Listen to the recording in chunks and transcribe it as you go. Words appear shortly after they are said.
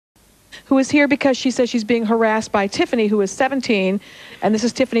who is here because she says she's being harassed by Tiffany, who is 17. And this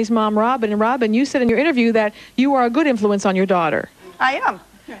is Tiffany's mom, Robin. And Robin, you said in your interview that you are a good influence on your daughter. I am.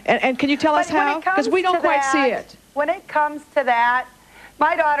 And can you tell us how? Because we don't quite see it. When it comes to that,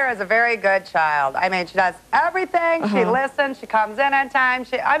 my daughter is a very good child. I mean, she does everything. She listens. She comes in on time.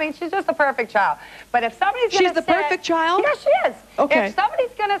 I mean, she's just a perfect child. But if somebody's going to She's the perfect child? Yes, she is. Okay. If somebody's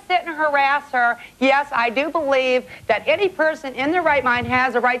going to sit and harass her, yes, I do believe that any person in their right mind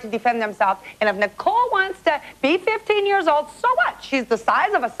has a right to defend themselves. And if Nicole wants to be 15 years old, so what? She's the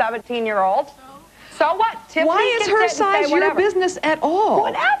size of a 17-year-old. So what? Tiffany Why is her size your business at all?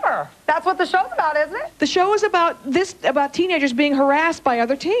 Whatever. That's what the show's about, isn't it? The show is about teenagers being harassed by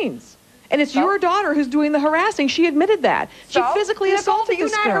other teens. And it's your daughter who's doing the harassing. She admitted that. She physically assaulted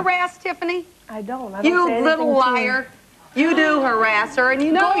this girl. Do you not harass Tiffany? I don't. You little liar. You do harass her, and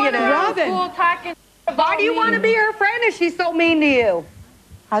you know you do. Robin. Why do you want to be her friend if she's so mean to you?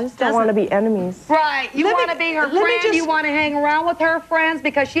 I just don't want to be enemies. Right. You want to be her friend. You want to hang around with her friends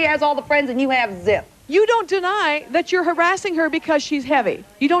because she has all the friends and you have zip. You don't deny that you're harassing her because she's heavy.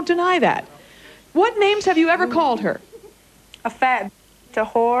 You don't deny that. What names have you ever called her? A fat, a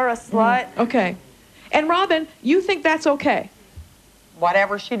whore, a slut. Okay. And Robin, you think that's okay?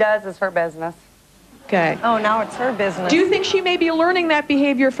 Whatever she does is her business. Okay. Oh, now it's her business. Do you think she may be learning that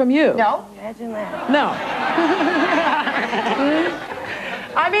behavior from you? No. Imagine that. No.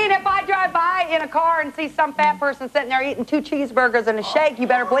 I mean, if I drive by in a car and see some fat person sitting there eating 2 cheeseburgers and a shake, you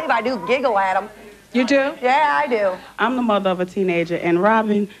better believe I do giggle at them. You do? Yeah, I do. I'm the mother of a teenager, and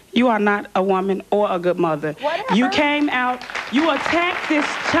Robin, you are not a woman or a good mother. Whatever. You came out, you attacked this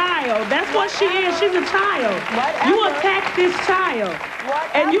child. That's what she is. She's a child. Whatever. You attacked this child.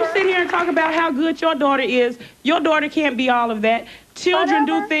 Whatever. And you sit here and talk about how good your daughter is. Your daughter can't be all of that. Children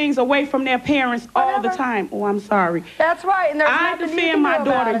do things away from their parents all the time. Oh, I'm sorry. That's right. And there's I nothing you defend can my do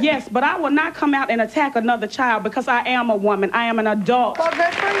about daughter, it. yes, but I will not come out and attack another child because I am a woman. I am an adult. Well,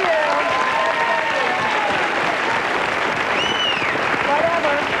 good for you.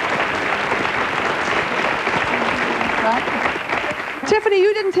 Tiffany,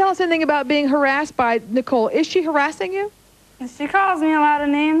 you didn't tell us anything about being harassed by Nicole. Is she harassing you? She calls me a lot of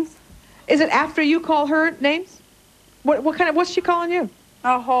names. Is it after you call her names? What's she calling you?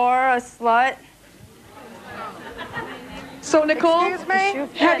 A whore, a slut. So Nicole, Excuse me?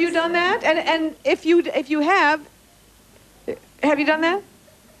 have you done that? And if you have you done that?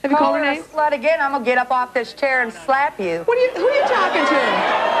 Have you Call called her her a name? slut again, I'm going to get up off this chair and slap you. Who are you talking to?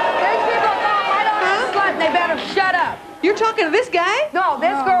 There's people calling my daughter a slut and they better shut up. You're talking to this guy? No,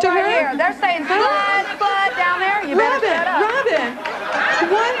 this girl To right her? here. They're saying slut, slut down there. You better shut up. Robin,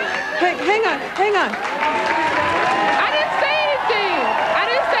 what? Hang on. I didn't say anything. I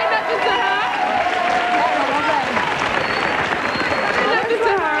didn't say nothing to her.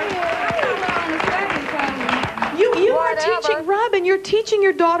 You are teaching, Robin, you're teaching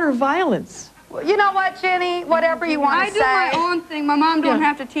your daughter violence. Well, you know what, Jenny? Whatever you want to say. I do my own thing. My mom don't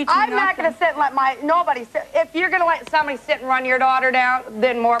have to teach me I'm not going to sit and let nobody sit. If you're going to let somebody sit and run your daughter down,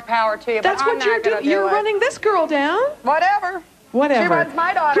 then more power to you. That's but what you're doing. You're running this girl down. Whatever. Whatever. She runs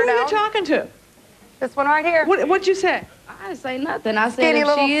my daughter Who down. are you talking to? This one right here. What'd you say? I didn't say nothing. I said Skinny if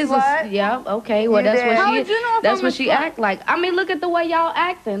little she is slut. yeah, okay. Well, You that's did. what How she would you know if that's I'm what a she slut? act like. I mean, look at the way y'all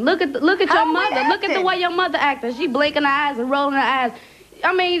acting. Look at How your we mother. Look at the acting? way your mother acting. She blinking her eyes and rolling her eyes.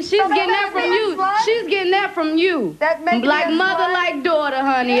 I mean, she's So that getting that makes from me a you. slut? She's getting that from you. That makes me like a mother, slut? like daughter,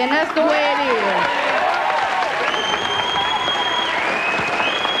 honey, and that's the way it is.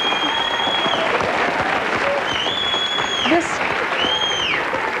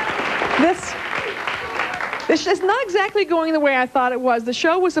 This is not exactly going the way I thought it was. The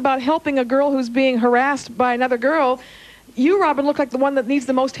show was about helping a girl who's being harassed by another girl. You, Robin, look like the one that needs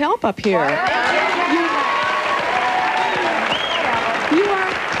the most help up here.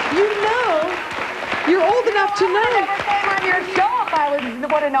 You're old enough to know. I never came on your show if I would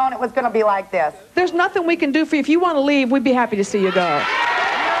have known it was going to be like this. There's nothing we can do for you. If you want to leave, we'd be happy to see you go. Go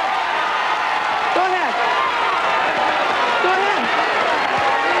ahead. Go ahead.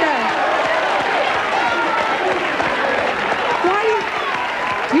 Okay. Why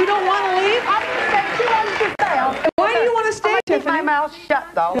do you don't want to leave? I'm going to say she wants to stay. Why do you want to stay, I'm Tiffany? keep my mouth shut,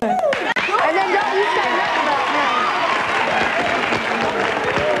 though. Okay. And then don't you say nothing about me.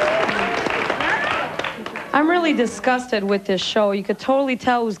 I'm really disgusted with this show. You could totally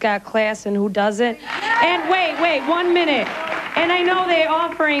tell who's got class and who doesn't. And wait, 1 minute. And I know they're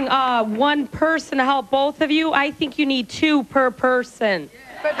offering one person to help both of you. I think you need 2 per person.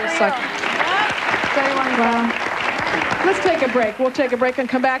 Good for you. Wow. Let's take a break. We'll take a break and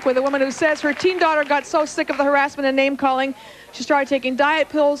come back with a woman who says her teen daughter got so sick of the harassment and name-calling, she started taking diet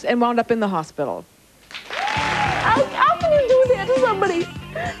pills and wound up in the hospital. How can you do that to somebody?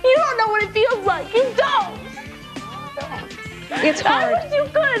 You don't know what it feels like. You don't. It's hard. I wish you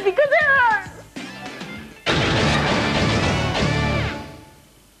could because it hurts.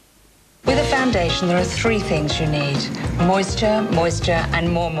 With a foundation, there are 3 things you need. Moisture, moisture, and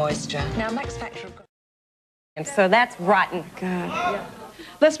more moisture. Now, Max Factor... And so that's rotten. God. Yeah.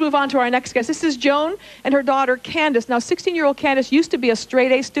 Let's move on to our next guest. This is Joan and her daughter, Candace. Now, 16-year-old Candace used to be a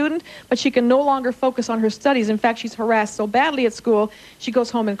straight-A student, but she can no longer focus on her studies. In fact, she's harassed so badly at school, she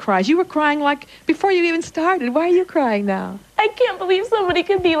goes home and cries. You were crying like before you even started. Why are you crying now? I can't believe somebody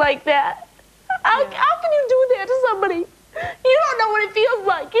could be like that. How can you do that to somebody? You don't know what it feels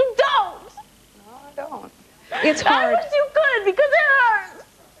like. You don't. No, I don't. It's hard. I wish you could because it hurts.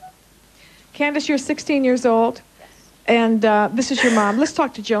 Candace, you're 16 years old. And this is your mom. Let's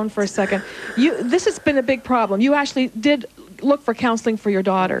talk to Joan for a second. This has been a big problem. You actually did look for counseling for your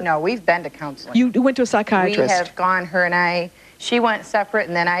daughter. No, we've been to counseling. You went to a psychiatrist. We have gone, her and I. She went separate,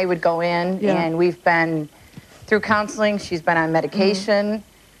 and then I would go in, and we've been through counseling. She's been on medication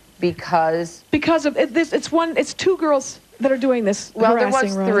because of this. It's 2 girls that are doing this. Well, there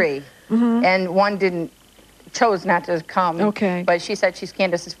was right? 3, and one chose not to come. Okay. But she said she's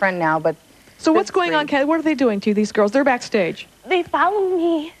Candace's friend now. But so what's going on, Candace? What are they doing to you, these girls? They're backstage. They follow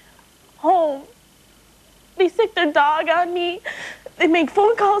me home. They sick their dog on me. They make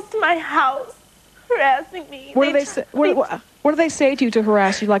phone calls to my house, harassing me. What do they say? What do they say to you to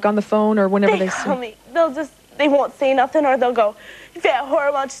harass you, like on the phone or whenever they tell me? They won't say nothing, or they'll go, "Fat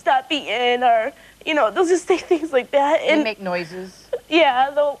whore, why don't you stop eating?" Or they'll just say things like that. And they make noises. Yeah,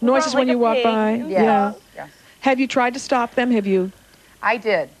 they'll noises when you walk by. Yeah. Have you tried to stop them? Have you? I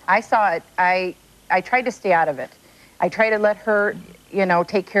did. I saw it. I tried to stay out of it. I tried to let her,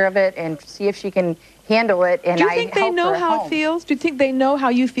 take care of it and see if she can handle it. And do you think they know how it feels? Do you think they know how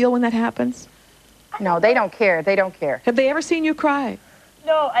you feel when that happens? No, they don't care. They don't care. Have they ever seen you cry?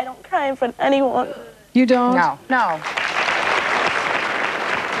 No, I don't cry in front of anyone. You don't? No, no.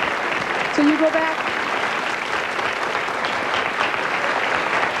 So you go back?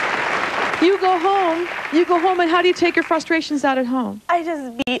 You go home, and how do you take your frustrations out at home? I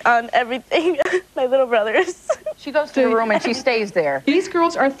just beat on everything. My little brothers. She goes to the room and she stays there. These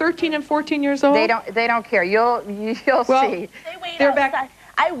girls are 13 and 14 years old. They don't care. You'll see. They wait outside.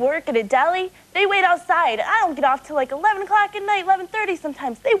 I work at a deli. They wait outside. I don't get off till like 11 o'clock at night, 11:30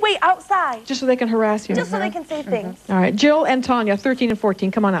 sometimes. They wait outside. Just so they can harass you. Just so they can say things. All right, Jill and Tanya, 13 and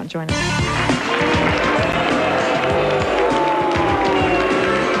 14, come on out and join us.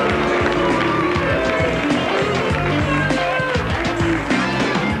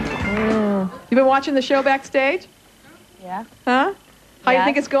 You've been watching the show backstage? Yeah. Huh? How do you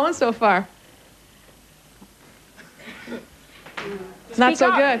think it's going so far? Not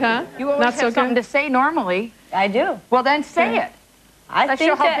so good, huh? You always have something to say normally. I do. Well, then say it. Let's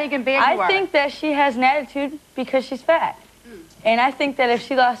show how big and bad you are. I think that she has an attitude because she's fat. And I think that if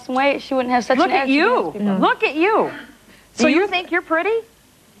she lost some weight, she wouldn't have such an attitude. Look at you. Look at you. So you think you're pretty?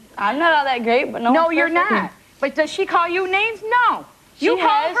 I'm not all that great, but no, you're not. But does she call you names? No. You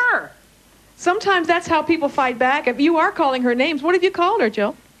call her. Sometimes that's how people fight back. If you are calling her names, what have you called her,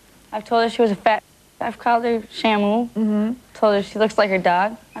 Jill? I've told her she was a fat. I've called her Shamu. Told her she looks like her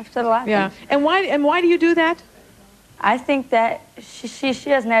dog. I've said a lot of things. And why do you do that? I think that she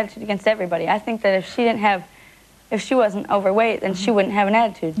has an attitude against everybody. I think that if she wasn't overweight, then she wouldn't have an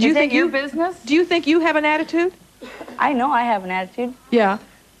attitude. Do you think your business? Do you think you have an attitude? I know I have an attitude. Yeah.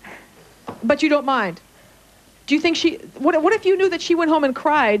 But you don't mind? Do you think what if you knew that she went home and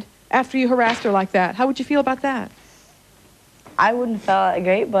cried after you harassed her like that? How would you feel about that? I wouldn't feel that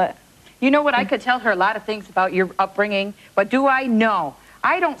great, but... You know what? I could tell her a lot of things about your upbringing, but do I know?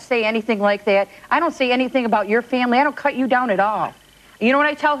 I don't say anything like that. I don't say anything about your family. I don't cut you down at all. You know what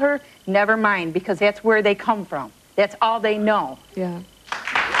I tell her? Never mind, because that's where they come from. That's all they know. Yeah.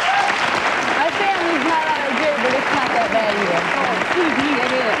 My family's not all that good, but it's not that bad either.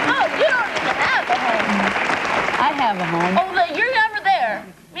 It is. Oh, you don't even have a home. I have a home. Oh, you're never there.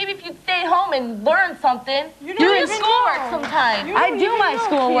 Maybe if you'd stay home and learn something. You're in schoolwork sometimes. I do my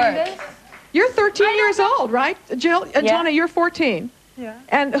schoolwork. You're 13 years old, right? Jill, Donna, you're 14. Yeah.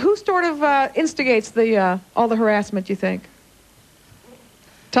 And who sort of instigates all the harassment, you think?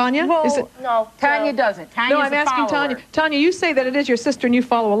 Tanya? Well, no. Tanya doesn't. Tanya's I'm asking Tanya. Tanya, you say that it is your sister and you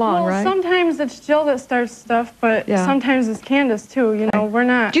follow along, right? Sometimes it's Jill that starts stuff, but sometimes it's Candace too. You know, we're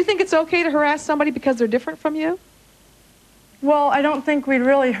not. Do you think it's okay to harass somebody because they're different from you? Well, I don't think we'd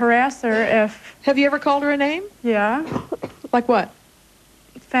really harass her if... Have you ever called her a name? Yeah. Like what?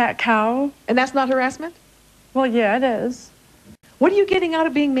 Fat cow. And that's not harassment? Well, yeah, it is. What are you getting out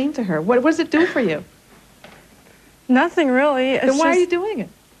of being mean to her? What does it do for you? Nothing really. Then why are you doing it?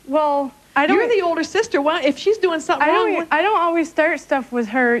 Well, I don't... You're the older sister. Why, if she's doing something wrong... I don't always start stuff with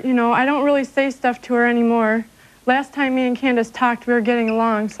her, you know. I don't really say stuff to her anymore. Last time me and Candace talked, we were getting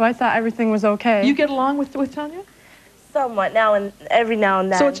along, so I thought everything was okay. You get along with Tanya? Somewhat, every now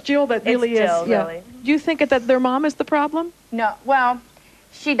and then. So it's Jill that really it's is... Jill, yeah. really. Do you think that their mom is the problem? No, well,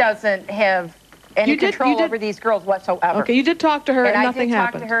 she doesn't have any control over these girls whatsoever. Okay, you did talk to her and nothing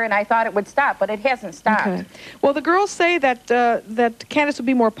happened. I did talk to her and I thought it would stop, but it hasn't stopped. Okay. Well, the girls say that that Candace would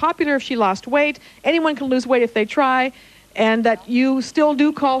be more popular if she lost weight. Anyone can lose weight if they try, and that you still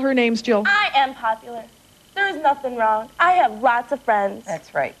do call her names, Jill. I am popular. There is nothing wrong. I have lots of friends.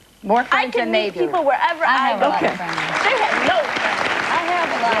 That's right. More friends than they do. I can meet people wherever I go. Okay. They have no friends. I have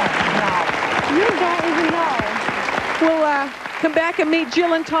a lot of You don't even know. We'll come back and meet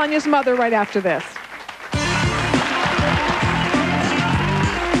Jill and Tanya's mother right after this.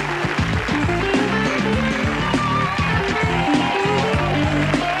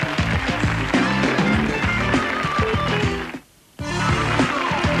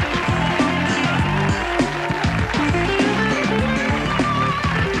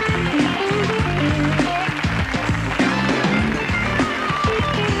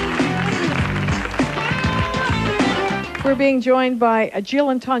 We're being joined by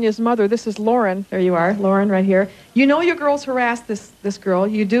Jill and Tanya's mother. This is Lauren. There you are, Lauren, right here. You know your girls harassed this girl.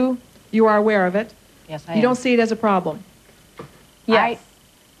 You do. You are aware of it. Yes, I am. You don't see it as a problem. Yes.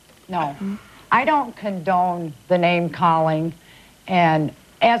 No. I don't condone the name calling, and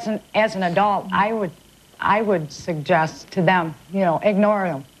as an adult, I would suggest to them, you know, ignore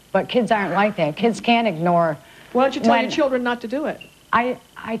them. But kids aren't like that. Kids can't ignore. Why don't you tell your children not to do it?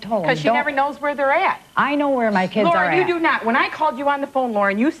 I told them. Because she never knows where they're at. I know where my kids are at. Lauren, you do not. When I called you on the phone,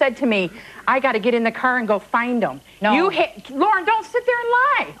 Lauren, you said to me, I got to get in the car and go find them. No. Lauren, don't sit there and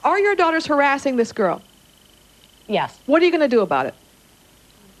lie. Are your daughters harassing this girl? Yes. What are you going to do about it?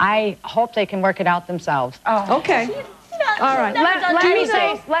 I hope they can work it out themselves. Oh. Okay. All right. Let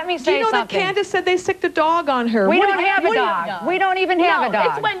me say do you know something. that Candace said they sicked a dog on her? We don't have a dog. We don't even have a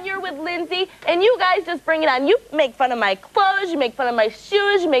dog. It's when you're with Lindsay and you guys just bring it on. You make fun of my clothes, you make fun of my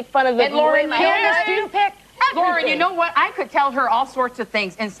shoes, you make fun of the And Lauren, hair. do you pick? Lauren, you know what? I could tell her all sorts of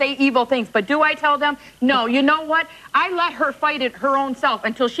things and say evil things, but do I tell them? No. You know what? I let her fight it her own self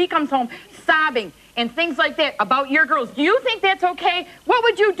until she comes home sobbing and things like that about your girls. Do you think that's okay? What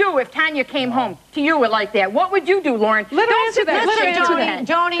would you do if Tanya came home to you like that? What would you do, Lauren? Let her answer that. Let her answer that.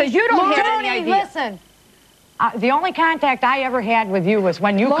 Joni, because you don't have any idea. Listen. The only contact I ever had with you was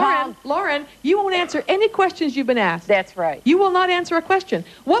when you called. Lauren, you won't answer any questions you've been asked. That's right. You will not answer a question.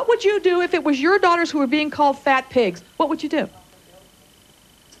 What would you do if it was your daughters who were being called fat pigs? What would you do?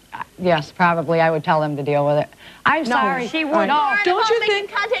 Yes, probably I would tell them to deal with it. I'm sorry. She would. No. Don't you think?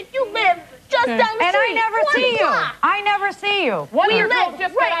 Contact, you live just down the street. And I never see you. I never see you. One of your live girls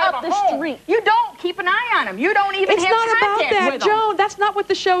just right got out up of the home. street. You don't keep an eye on them. You don't even It's have not about contact that, with them. Joan. That's not what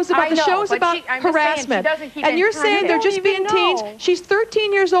the show's about. I The know, show's but about I'm just saying she harassment. doesn't keep And you're in saying they're just being teens. She's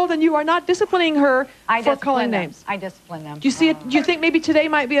 13 years old and you are not disciplining her for calling names. I discipline them. Do you see it? Do you think maybe today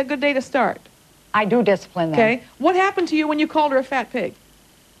might be a good day to start? I do discipline them. Okay. What happened to you when you called her a fat pig?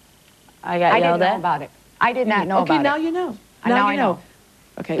 I didn't know about it. I did not know about it. Okay, now you know. Now I know.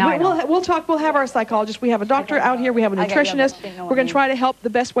 Okay, Now I know. we'll talk. We'll have our psychologist. We have a doctor out here. We have a nutritionist. We're going to try to help the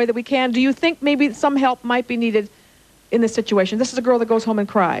best way that we can. Do you think maybe some help might be needed in this situation? This is a girl that goes home and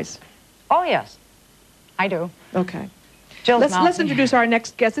cries. Oh, yes. I do. Okay. Jill's Let's introduce our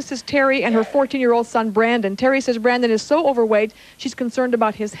next guest. This is Terry and her 14-year-old son, Brandon. Terry says Brandon is so overweight, she's concerned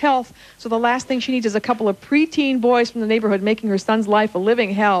about his health, so the last thing she needs is a couple of preteen boys from the neighborhood making her son's life a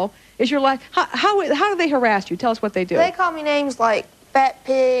living hell. Is your life... How do they harass you? Tell us what they do. They call me names like Fat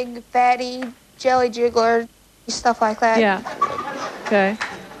Pig, Fatty, Jelly Jiggler, stuff like that. Yeah. Okay.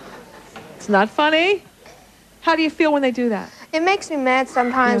 It's not funny. How do you feel when they do that? It makes me mad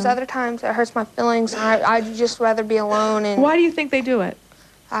sometimes. Other times it hurts my feelings. I'd just rather be alone. And why do you think they do it?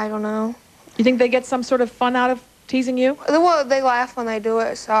 I don't know. You think they get some sort of fun out of teasing you? Well, they laugh when they do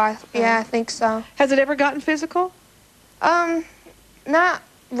it, so yeah, I think so. Has it ever gotten physical? Not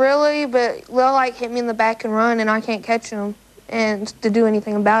really, but they'll like hit me in the back and run, and I can't catch them and to do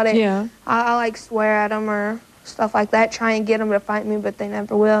anything about it. Yeah. I like swear at them or stuff like that, try and get them to fight me, but they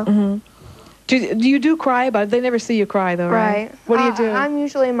never will. Mm-hmm. Do you do cry about it? They never see you cry, though, right? Right. What do you do? I'm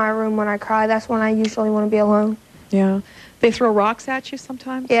usually in my room when I cry. That's when I usually want to be alone. Yeah. They throw rocks at you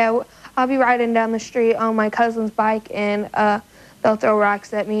sometimes? Yeah, I'll be riding down the street on my cousin's bike, and they'll throw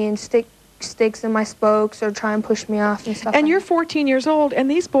rocks at me and sticks in my spokes or try and push me off and stuff. And you're 14 years old, and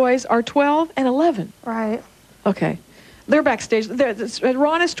these boys are 12 and 11. Right. Okay. They're backstage.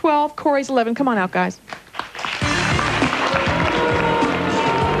 Ron is 12, Corey's 11. Come on out, guys.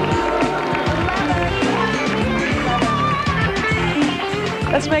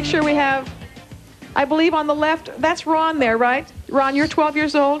 Let's make sure we have, I believe on the left, that's Ron there, right? Ron, you're 12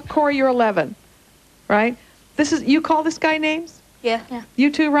 years old. Corey, you're 11, right? You call this guy names? Yeah.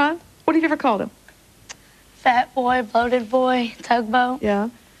 You too, Ron? What have you ever called him? Fat boy, bloated boy, tugboat. Yeah.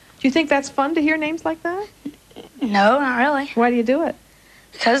 Do you think that's fun to hear names like that? No, not really. Why do you do it?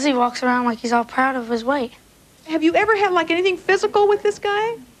 Because he walks around like he's all proud of his weight. Have you ever had like anything physical with this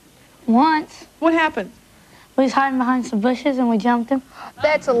guy? Once. What happened? We was hiding behind some bushes and we jumped him.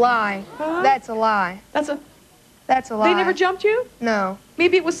 That's a lie. That's a lie. That's a lie. They never jumped you? No.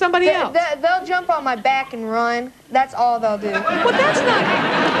 Maybe it was somebody else. They'll jump on my back and run. That's all they'll do. Well, that's not...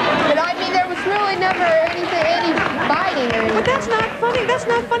 But I mean, there was really never any biting or anything. But that's not funny. That's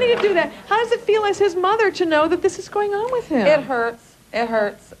not funny to do that. How does it feel as his mother to know that this is going on with him? It hurts. It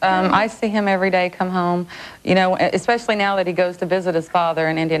hurts. I see him every day come home, you know, especially now that he goes to visit his father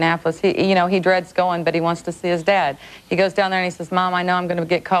in Indianapolis. He dreads going, but he wants to see his dad. He goes down there and he says, Mom, I know I'm going to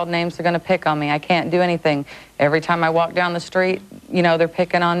get called names. They're going to pick on me. I can't do anything. Every time I walk down the street, you know, they're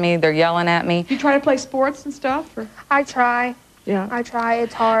picking on me. They're yelling at me. You try to play sports and stuff? Or? I try. Yeah. I try.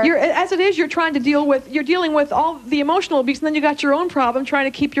 It's hard. As it is, you're dealing with all the emotional abuse, and then you got your own problem trying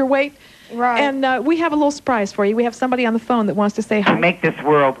to keep your weight. Right. And we have a little surprise for you. We have somebody on the phone that wants to say hi. To make this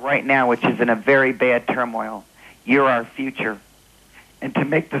world right now, which is in a very bad turmoil, you're our future. And to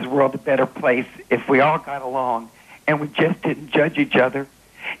make this world a better place, if we all got along and we just didn't judge each other,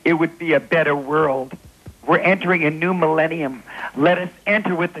 it would be a better world. We're entering a new millennium. Let us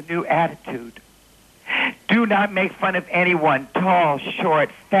enter with a new attitude. Do not make fun of anyone, tall, short,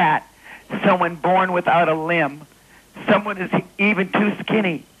 fat, someone born without a limb, someone is even too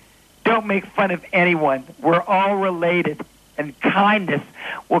skinny. Don't make fun of anyone. We're all related, and kindness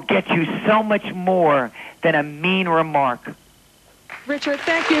will get you so much more than a mean remark. Richard,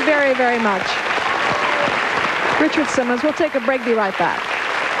 thank you very, very much. Richard Simmons. We'll take a break. Be right back.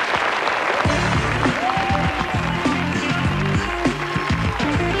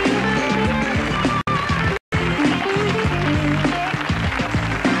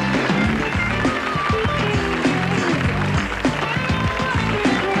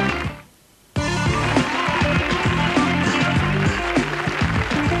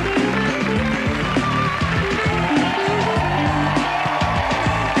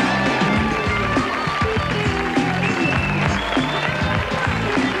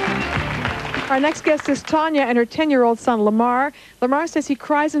 Our next guest is Tanya and her 10-year-old son, Lamar. Lamar says he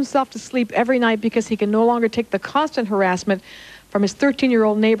cries himself to sleep every night because he can no longer take the constant harassment from his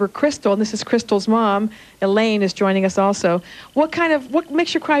 13-year-old neighbor, Crystal. And this is Crystal's mom, Elaine, is joining us also. What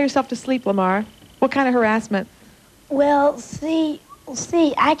makes you cry yourself to sleep, Lamar? What kind of harassment? Well, see,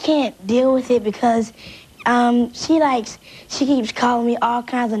 I can't deal with it because she keeps calling me all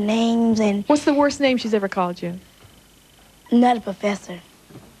kinds of names and... What's the worst name she's ever called you? Nutty Professor.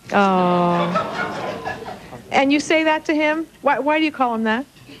 Oh. And you say that to him? Why do you call him that?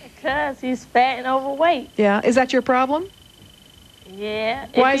 Because he's fat and overweight. Yeah. Is that your problem? Yeah.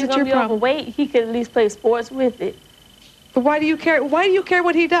 Why is it your problem? Overweight, he could at least play sports with it. But why do you care? Why do you care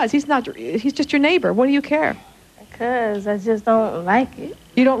what he does? He's just your neighbor. What do you care? Because I just don't like it.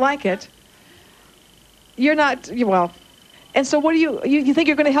 You don't like it? You're not, well, and so what do you think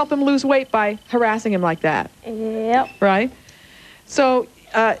you're going to help him lose weight by harassing him like that? Yep. Right? So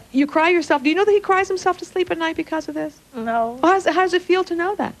you cry yourself. Do you know that he cries himself to sleep at night because of this? No. Well, how does it feel to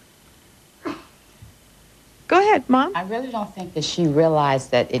know that? Go ahead, Mom. I really don't think that she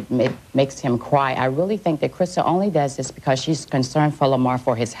realized that it makes him cry. I really think that Krista only does this because she's concerned for Lamar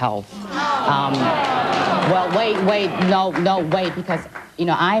for his health. Well, wait, because, you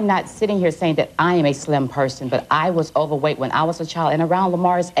know, I'm not sitting here saying that I am a slim person, but I was overweight when I was a child and around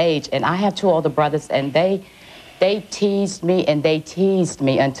Lamar's age, and I have two older brothers, and they teased me and they teased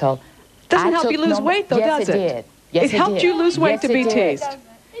me until Doesn't help you lose weight, though, does it? Yes, it did. Yes, it helped you lose weight to be teased.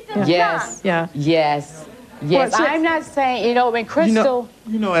 Yes. Yeah. Yes. Yes. I'm not saying, you know, when Crystal...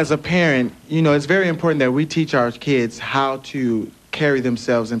 You know, as a parent, you know, it's very important that we teach our kids how to carry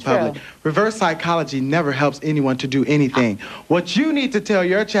themselves in public. Reverse psychology never helps anyone to do anything. What you need to tell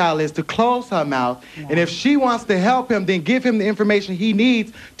your child is to close her mouth, and if she wants to help him, then give him the information he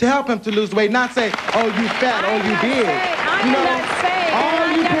needs to help him to lose weight, not say, oh, you fat, oh, you big. You know,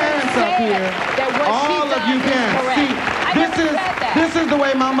 all you parents up here, all of you parents, see,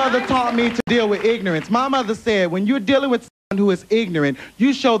 way my mother taught me to deal with ignorance. My mother said, when you're dealing with someone who is ignorant,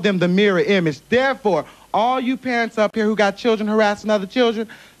 you show them the mirror image. Therefore, all you parents up here who got children harassing other children,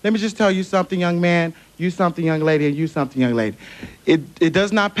 let me just tell you something, young man, you something, young lady, and you something, young lady. It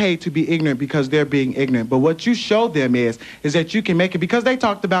does not pay to be ignorant because they're being ignorant. But what you show them is that you can make it, because they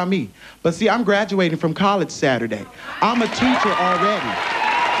talked about me. But see, I'm graduating from college Saturday. I'm a teacher already.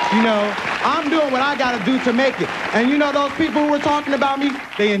 You know, I'm doing what I got to do to make it. And you know those people who were talking about me,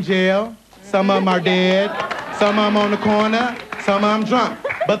 they in jail. Some of them are dead. Some of them on the corner. Some of them drunk.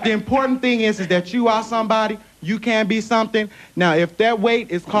 But the important thing is that you are somebody. You can be something. Now, if that weight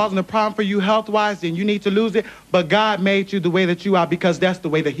is causing a problem for you health-wise, then you need to lose it. But God made you the way that you are because that's the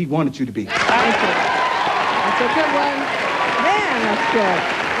way that he wanted you to be. Thank you. That's a good one. Man, that's good.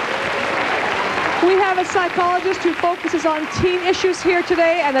 We have a psychologist who focuses on teen issues here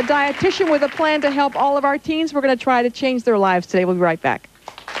today and a dietitian with a plan to help all of our teens. We're going to try to change their lives today. We'll be right back.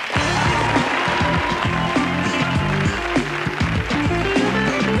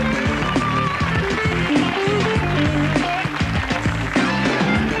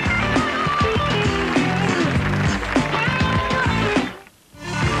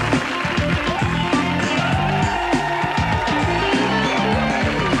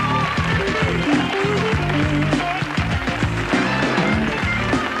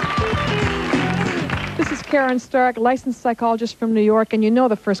 Karen Stark, licensed psychologist from New York, and you know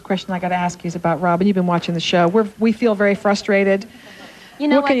the first question I got to ask you is about Robin. You've been watching the show. We feel very frustrated. You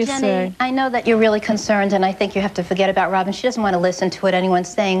know what can you Jenny? say? I know that you're really concerned, and I think you have to forget about Robin. She doesn't want to listen to what anyone's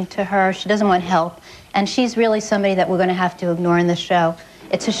saying to her. She doesn't want help, and she's really somebody that we're going to have to ignore in this show.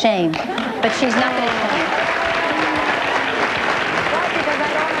 It's a shame, but she's not going to change.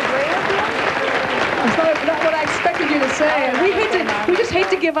 That's not what I expected you to say. We just hate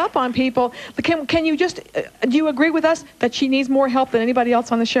to give up on people. But can you just, do you agree with us that she needs more help than anybody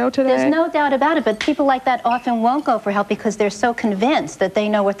else on the show today? There's no doubt about it, but people like that often won't go for help because they're so convinced that they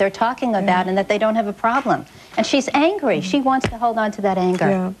know what they're talking about and that they don't have a problem. And she's angry. She wants to hold on to that anger.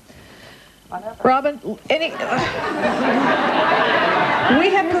 Yeah. Robin, we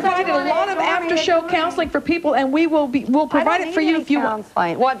have provided a lot of after-show counseling for people, and we'll provide it for you if you want.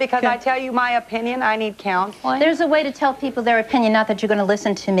 What? Because I tell you my opinion, I need counseling? There's a way to tell people their opinion, not that you're going to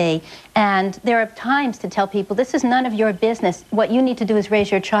listen to me. And there are times to tell people, this is none of your business. What you need to do is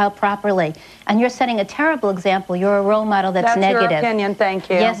raise your child properly. And you're setting a terrible example. You're a role model that's negative. That's your opinion, thank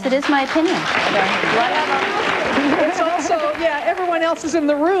you. Yes, it is my opinion. It's also, yeah, everyone else is in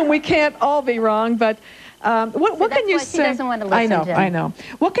the room. We can't all be wrong, but what can you say? She doesn't want to listen to. I know.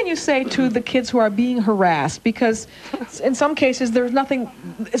 What can you say to the kids who are being harassed? Because in some cases, there's nothing,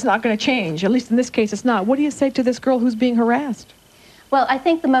 it's not going to change. At least in this case, it's not. What do you say to this girl who's being harassed? Well, I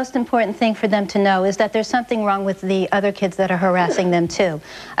think the most important thing for them to know is that there's something wrong with the other kids that are harassing them, too.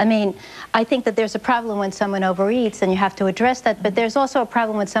 I mean, I think that there's a problem when someone overeats, and you have to address that, but there's also a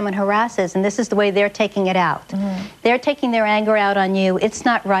problem when someone harasses, and this is the way they're taking it out. They're taking their anger out on you. It's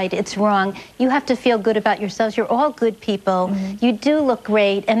not right. It's wrong. You have to feel good about yourselves. You're all good people. You do look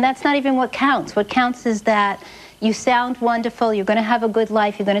great, and that's not even what counts. What counts is that you sound wonderful, you're going to have a good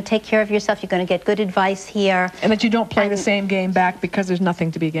life, you're going to take care of yourself, you're going to get good advice here. And that you don't play the same game back because there's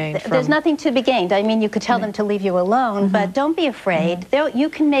nothing to be gained from. There's nothing to be gained. I mean, you could tell them to leave you alone, but don't be afraid. You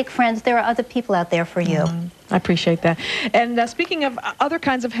can make friends. There are other people out there for you. I appreciate that. And speaking of other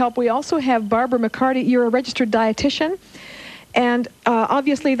kinds of help, we also have Barbara McCarty. You're a registered dietitian. And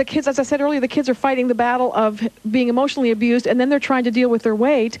obviously the kids, as I said earlier, the kids are fighting the battle of being emotionally abused, and then they're trying to deal with their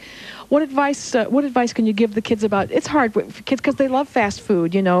weight. What advice can you give the kids about, it's hard for kids because they love fast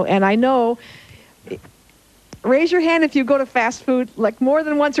food, you know, and I know, raise your hand if you go to fast food like more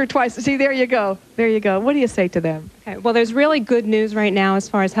than once or twice. See, there you go. There you go. What do you say to them? Okay, well, there's really good news right now as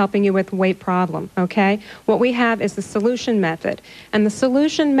far as helping you with weight problem, okay? What we have is the solution method. And the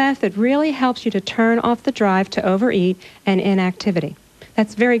solution method really helps you to turn off the drive to overeat and inactivity.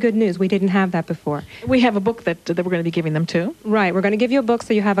 That's very good news. We didn't have that before. We have a book that we're going to be giving them too. Right. We're going to give you a book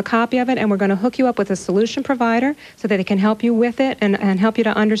so you have a copy of it, and we're going to hook you up with a solution provider so that it can help you with it and help you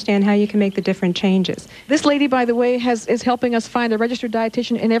to understand how you can make the different changes. This lady, by the way, is helping us find a registered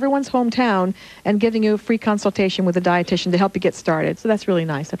dietitian in everyone's hometown and giving you a free consultation with a dietitian to help you get started. So that's really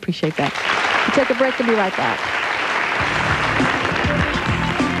nice. I appreciate that. We'll take a break and be right back.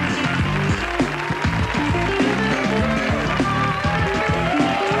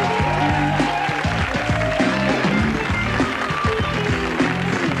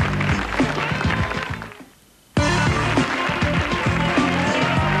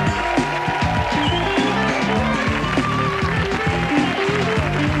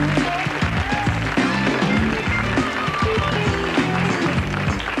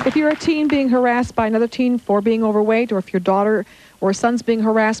 If you're a teen being harassed by another teen for being overweight, or if your daughter or son's being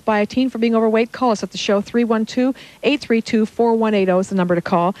harassed by a teen for being overweight, call us at the show. 312-832-4180 is the number to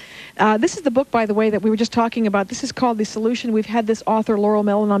call. This is the book, by the way, that we were just talking about. This is called The Solution. We've had this author, Laurel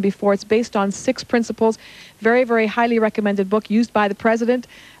Mellon, on before. It's based on 6 principles. Very, very highly recommended book used by the president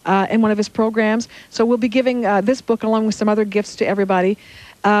in one of his programs. So we'll be giving this book along with some other gifts to everybody.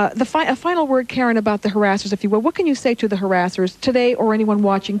 A final word, Karen, about the harassers, if you will. What can you say to the harassers today, or anyone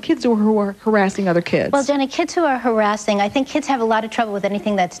watching, kids who are harassing other kids? Well, Jenny, kids who are harassing, I think kids have a lot of trouble with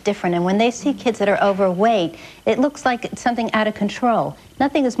anything that's different. And when they see kids that are overweight, it looks like it's something out of control.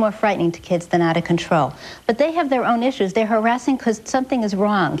 Nothing is more frightening to kids than out of control. But they have their own issues. They're harassing because something is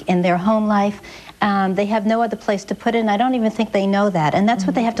wrong in their home life. They have no other place to put it, and I don't even think they know that. And that's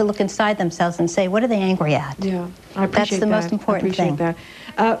what they have to look inside themselves and say, what are they angry at? Yeah, I appreciate That's the most important thing.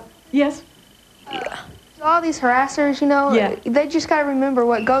 Yes? So all these harassers, you know, they just got to remember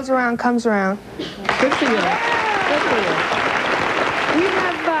what goes around comes around. Good for you. Good for you. We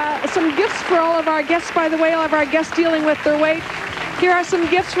have some gifts for all of our guests, by the way, all of our guests dealing with their weight. Here are some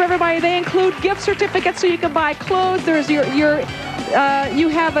gifts for everybody. They include gift certificates so you can buy clothes. There's you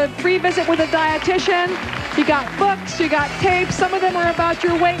have a free visit with a dietitian. You got books, you got tapes. Some of them are about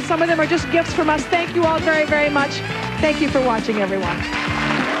your weight. Some of them are just gifts from us. Thank you all very, very much. Thank you for watching, everyone.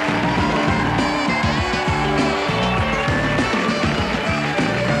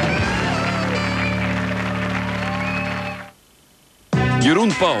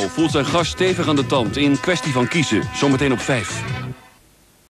 Jeroen Pauw voelt zijn gast stevig aan de tand in Kwestie van Kiezen. Zometeen op 5.